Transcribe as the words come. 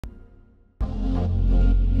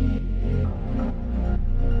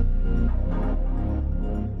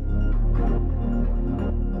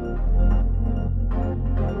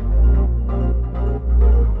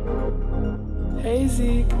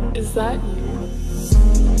Is that you?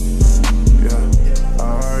 Yeah,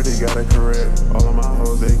 I already got it correct. All of my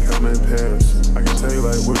hoes, they come in pairs. I can tell you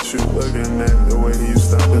like what you looking at, the way that you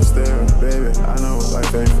stop and stare. Baby, I know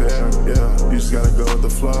life ain't fair. Yeah, you just gotta go with the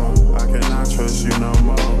flow. I cannot trust you no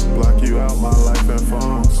more. Block you out my life and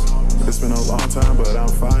phones. It's been a long time, but I'm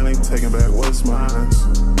finally taking back what's mine.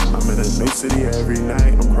 I'm in a new city every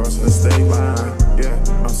night, I'm crossing the state line. Yeah,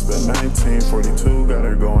 I'm spent 1942, got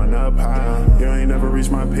her going up high. You ain't never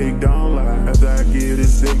reached my peak, don't lie. After I give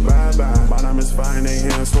this dick bye-bye. My name is fine, they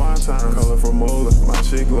here in swanton. Colorful moolah, my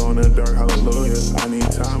shit glow in the dark, hallelujah. I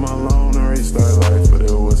need time alone to restart life, but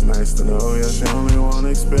it was nice to know, yeah. She only want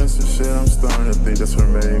expensive shit, I'm starting to think that's her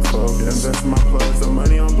main focus. Invest in my plugs, the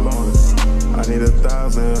money I'm blowing. I need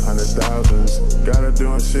 1,000, 100,000s. Got her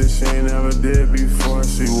doing shit she ain't never did before,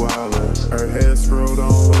 she wildin'. Her head screwed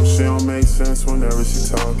on low, she don't make sense whenever she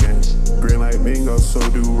talking. Green like bingo, so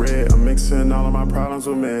do red. I'm mixing all of my problems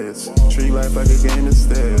with meds. Treat life like a game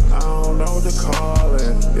instead. I don't know what to call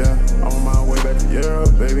it, yeah. On my way back to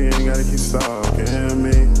Europe, baby, ain't gotta keep stalking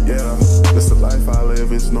me, yeah. This the life I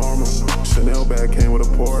live, it's normal. Chanel bag came with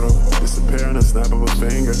a portal. Disappear in a snap of a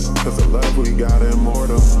finger, cause the love we got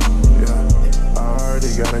immortal, yeah. I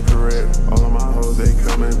already got it correct. All of my hoes, they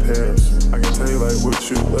come in pairs. I can tell you like what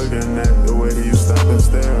you looking at, the way that you stop and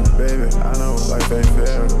stare. Baby, I know life ain't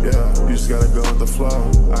fair, yeah. You just gotta go with the flow.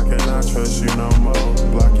 I cannot trust you no more.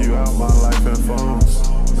 Block you out my life and phones.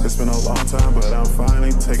 It's been a long time, but I'm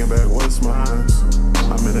finally taking back what's mine.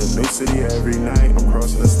 I'm in a new city every night, I'm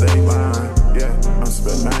crossing the state line. Yeah, I'm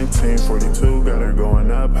spent 1942, got her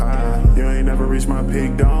going up high. You ain't never reached my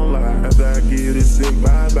peak, don't lie. After I give you this dick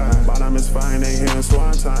bye-bye. My name is fine, they here in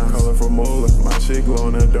swanton. Colorful moolah, my shit glow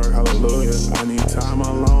in the dark, hallelujah. I need time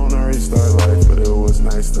alone to restart life, but it was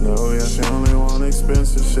nice to know, yeah. She only want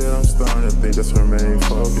expensive shit, I'm starting to think that's her main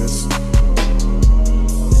focus.